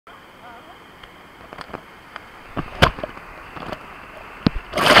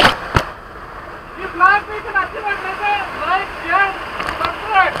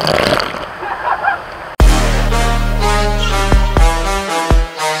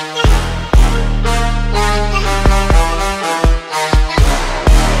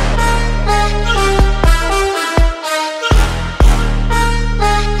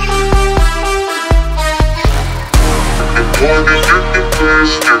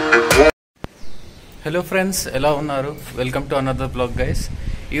Hello friends, ఎలా ఉన్నారు? Welcome to another blog guys.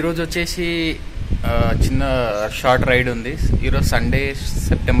 ఈరోజు వచ్చేసి చిన్న షార్ట్ రైడ్ ఉంది. ఈరోజు సండే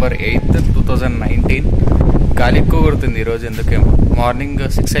సెప్టెంబర్ 8th, 2019. గాలి ఎక్కువ కొడుతుంది ఈరోజు, ఎందుకేమో. మార్నింగ్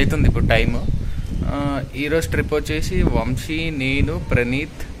 6 అవుతుంది ఇప్పుడు టైము. ఈరోజు ట్రిప్ వచ్చేసి వంశీ, నేను,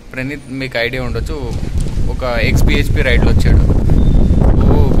 ప్రణీత్ మీకు ఐడియా ఉండొచ్చు, ఒక XBHP రైడ్లో వచ్చాడు.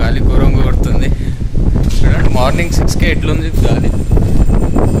 గాలి ఘోరంగా కొడుతుంది చూడండి. మార్నింగ్ 6కే ఎట్లుంది గాలి.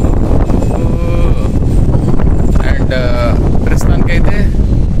 అండ్ ప్రస్తుతానికైతే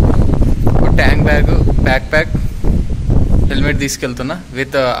tank back pack, helmet తీసుకెళ్తున్నా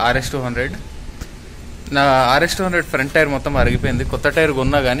with RS200. నా RS200 ఫ్రంట్ టైర్ మొత్తం అరిగిపోయింది. కొత్త టైర్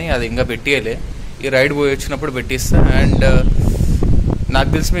కొన్నా కానీ అది ఇంకా పెట్టియలే. ఈ రైడ్ పోయి వచ్చినప్పుడు పెట్టిస్తా. అండ్ నాకు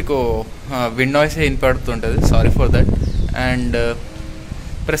తెలిసి మీకు wind noise వినపడుతుంటుంది, sorry for that. And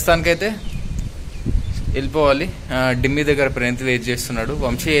ప్రస్తుతానికైతే వెళ్ళిపోవాలి. డిమ్మీ దగ్గర ప్రణీత్ వెయిట్ చేస్తున్నాడు.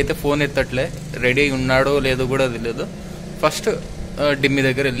 వంశీ అయితే ఫోన్ ఎత్తట్లే, రెడీ ఉన్నాడో లేదో కూడా తెలియదు. ఫస్ట్ డిమ్మీ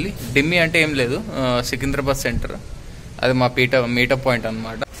దగ్గర వెళ్ళి, డిమ్మీ అంటే ఏం లేదు, సికింద్రాబాద్ సెంటర్, అది మా మీటప్ పాయింట్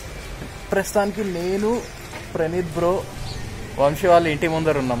అనమాట. ప్రస్తుతానికి నేను, ప్రణీత్ బ్రో, వంశీ వాళ్ళ ఇంటి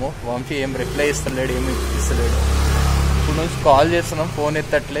ముందర ఉన్నాము. వంశీ ఏం రిప్లై ఇస్తలేడు, ఏమి ఇస్తలేడు. ఇప్పుడు నుంచి కాల్ చేస్తున్నాం, ఫోన్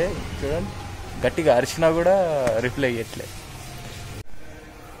ఎత్తట్లే. చూడండి, గట్టిగా అరిచినా కూడా రిప్లై ఇవ్వట్లే.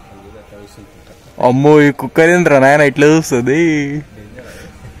 అమ్మో, ఈ కుక్కరేంద్ర నాయన ఇట్లా చూస్తుంది.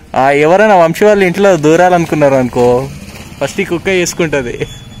 ఎవరైనా వంశీ వాళ్ళ ఇంట్లో దూరాలనుకున్నారు అనుకో, ఫస్ట్ ఈ కుక్క చేసుకుంటుంది.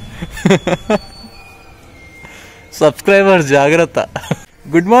 సబ్స్క్రైబర్స్ జాగ్రత్త.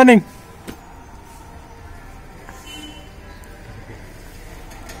 Good morning.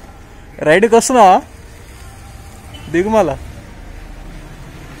 రైడ్కి వస్తున్నావా? దిగుమాల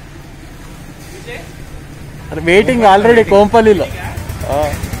వెయిటింగ్ ఆల్రెడీ కోంపల్లిలో.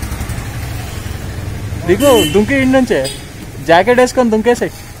 దిగు, దుంకి ఇంటి నుంచే జాకెట్ వేసుకొని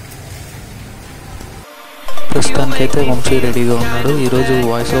దుంకేసాయి. ప్రస్తుతానికైతే వంశీ రెడీగా ఉన్నాడు. ఈరోజు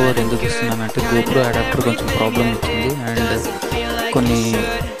వాయిస్ ఓవర్ ఎందుకు ఇస్తున్నానంటే, గోప్రో అడాప్టర్ కొంచెం ప్రాబ్లం వచ్చింది. అండ్ కొన్ని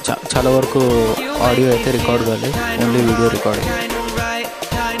చాలా వరకు ఆడియో అయితే రికార్డ్ కాలేదు, ఓన్లీ వీడియో రికార్డింగ్.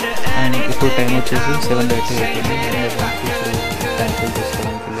 అండ్ ఇప్పుడు టైం వచ్చేసి 7:30 అవుతుంది. క్యాన్సిల్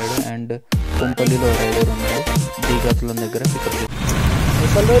చేసుకోవడానికి వెళ్ళాడు. అండ్ కొంపల్లిలో రైడర్ ఉన్నాడు, దీఘాతులం దగ్గర పికప్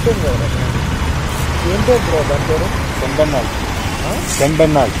చేస్తాడు. ఏం పేరు బ్రో దాని పేరు? సెంట్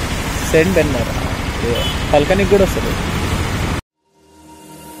బెన్నాల్ పల్కనికి కూడా వస్తుంది.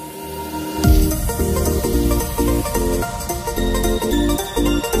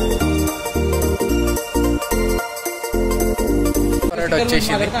 పరాట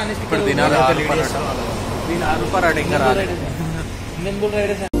వచ్చేసింది. ఇప్పుడు తినాలి. ఆలు పరాట ఇంకా రాలేదు.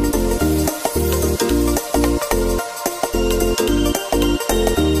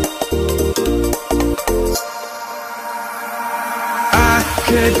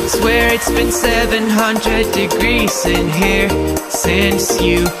 Could swear it's been 700 degrees in here since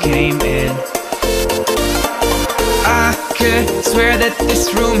you came in. I could swear that this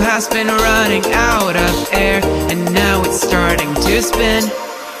room has been running out of air, and now it's starting to spin.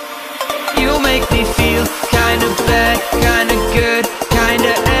 You make me feel kinda bad, kinda good,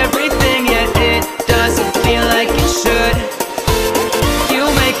 kinda everything, yet it doesn't feel like it should. You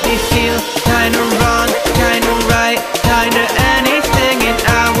make me feel kinda wrong, kinda right, kinda anything, and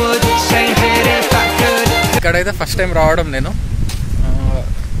I would change it if I could. ఇక్కడైతే first time రావడం నేను.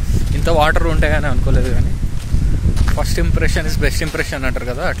 ఇంత water ఉంటాయని అనుకోలేదు, కానీ first impression is best impression అంటారు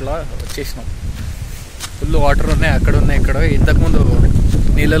కదా, అట్లా వచ్చేసినాం. ఫుల్ వాటర్ ఉన్నాయి, అక్కడ ఉన్నాయి, ఇక్కడ. ఇంతకుముందు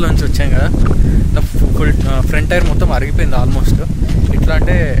నీళ్ళలోంచి వచ్చాం కదా, నా ఫుల్ ఫ్రంట్ టైర్ మొత్తం అరిగిపోయింది ఆల్మోస్ట్. ఎట్లా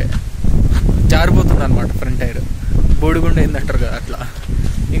అంటే జారిపోతుంది అనమాట ఫ్రంట్ టైర్, బోడిగుండ ఏందంటారు కదా అట్లా.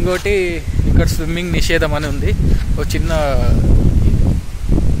 ఇంకోటి, ఇక్కడ స్విమ్మింగ్ నిషేధం అని ఉంది. ఒక చిన్న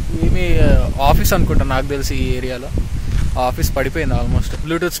ఏమి ఆఫీస్ అనుకుంటా నాకు తెలిసి ఈ ఏరియాలో. ఆ ఆఫీస్ పడిపోయింది ఆల్మోస్ట్.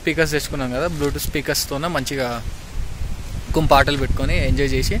 బ్లూటూత్ స్పీకర్స్ తెచ్చుకున్నాం కదా, బ్లూటూత్ స్పీకర్స్తోనే మంచిగా పాటలు పెట్టుకొని ఎంజాయ్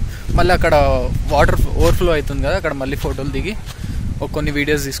చేసి, మళ్ళీ అక్కడ వాటర్ ఓవర్ఫ్లో అవుతుంది కదా, అక్కడ మళ్ళీ ఫోటోలు దిగి కొన్ని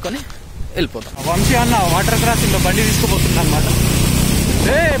వీడియోస్ తీసుకొని వెళ్ళిపోతాం. వంశీ అన్న వాటర్ క్రాసింగ్లో బండి తీసుకుపోతుంది అనమాట.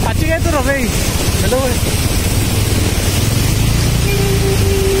 పచ్చిగా అవుతున్నారు రవి. హలో,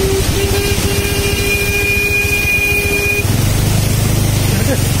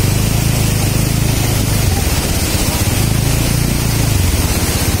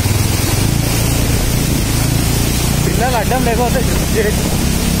 పిల్లలు అడ్డం లేకపోతే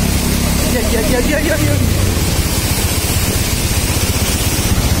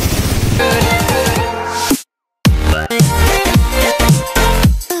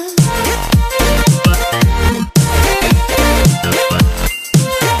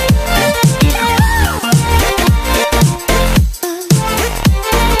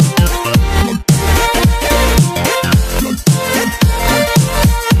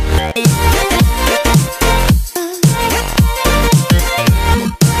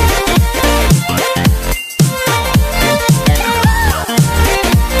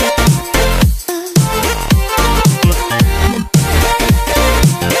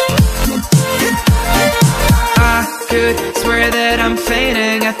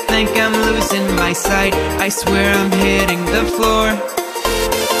I swear I'm hitting the floor.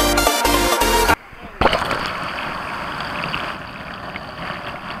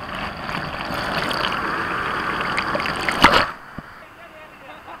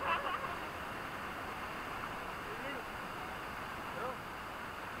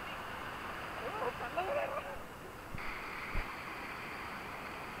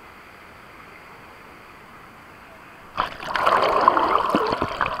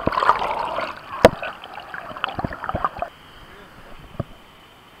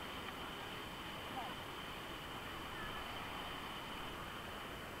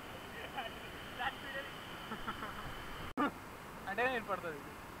 అంటే నేను పడుతుంది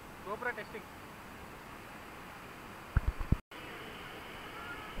గోప్రో టెస్టింగ్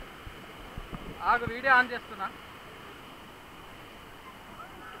ఆగు వీడియో ఆన్ చేస్తున్నా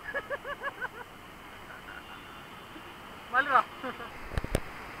మళ్ళీ రా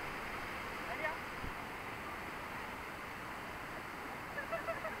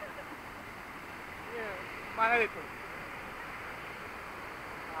మనది ఇప్పుడు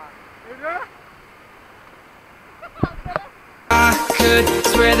I could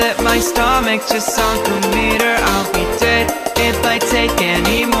swear that my stomach just sunk a meter. I'll be dead if I take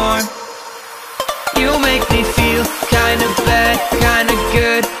any more. You make me feel kinda bad, kinda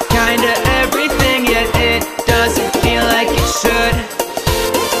good, kinda everything, yet it doesn't feel like it should.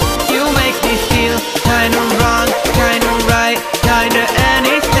 You make me feel kinda wrong, kinda right, kinda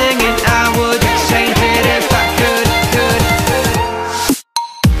anything, and I would change it if I could.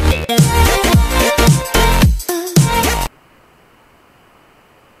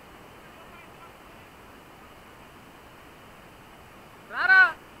 రారా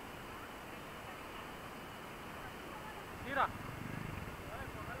తీరా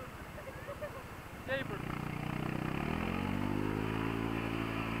ఇప్పుడు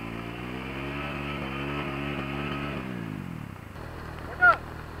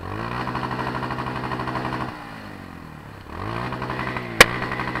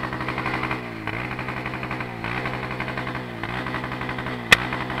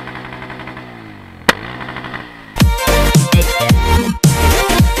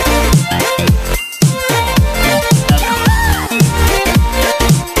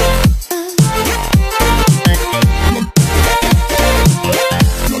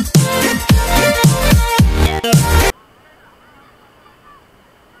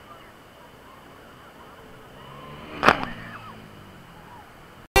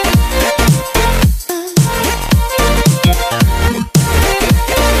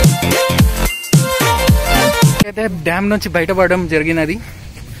అయితే dam నుంచి బయటపడడం జరిగినది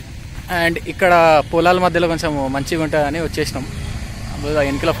and ఇక్కడ పొలాల మధ్యలో కొంచెం మంచిగా ఉంటుందని వచ్చేసినాం.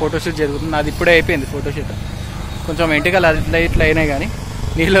 వెనకల ఫోటోషూట్ జరుగుతుంది, అది ఇప్పుడే అయిపోయింది ఫోటోషూట్. కొంచెం వెంటకలు అట్లా ఇట్లా అయినాయి కానీ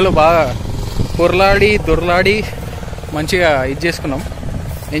నీళ్ళలో బాగా దొర్లాడి మంచిగా ఇది చేసుకున్నాం,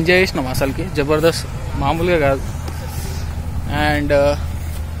 ఎంజాయ్ చేసినాం. అసలుకి జబర్దస్త్, మామూలుగా కాదు. అండ్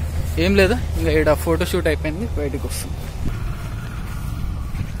ఏం లేదు, ఇంకా ఇక్కడ ఫోటోషూట్ అయిపోయింది, బయటకు వస్తుంది.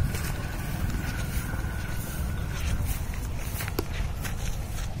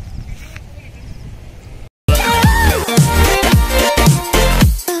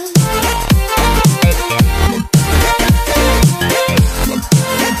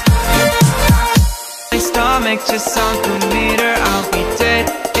 Just sunk a meter, I'll be dead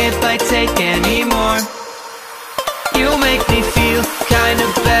if I take any more. You make me feel kinda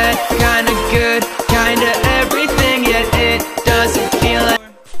bad, kinda good, kinda everything, yet it doesn't feel like.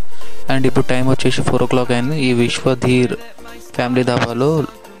 And ఇప్పుడు టైం వచ్చేసి 4 o'clock అయింది. ఈ విశ్వధీర్ family ధాబాలో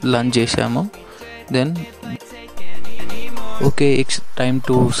lunch చేసాము. Then okay, it's time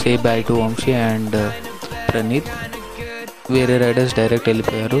to say bye to Vamsi and Praneeth. వేరే riders direct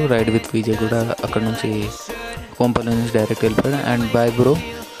వెళ్ళిపోయారు. Ride with Vijay కూడా అక్కడ నుంచి కొంపల్లి నుంచి డైరెక్ట్ వెళ్ళిపోయాడు. And bye bro,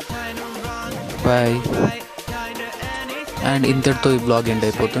 bye. And ఇంతటితో ఈ బ్లాగ్ ఎండ్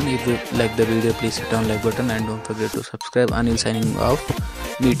అయిపోతుంది. If you like the video please hit on like button and don't forget to subscribe. Anil signing off.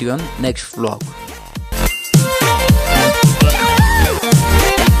 Meet you on next vlog.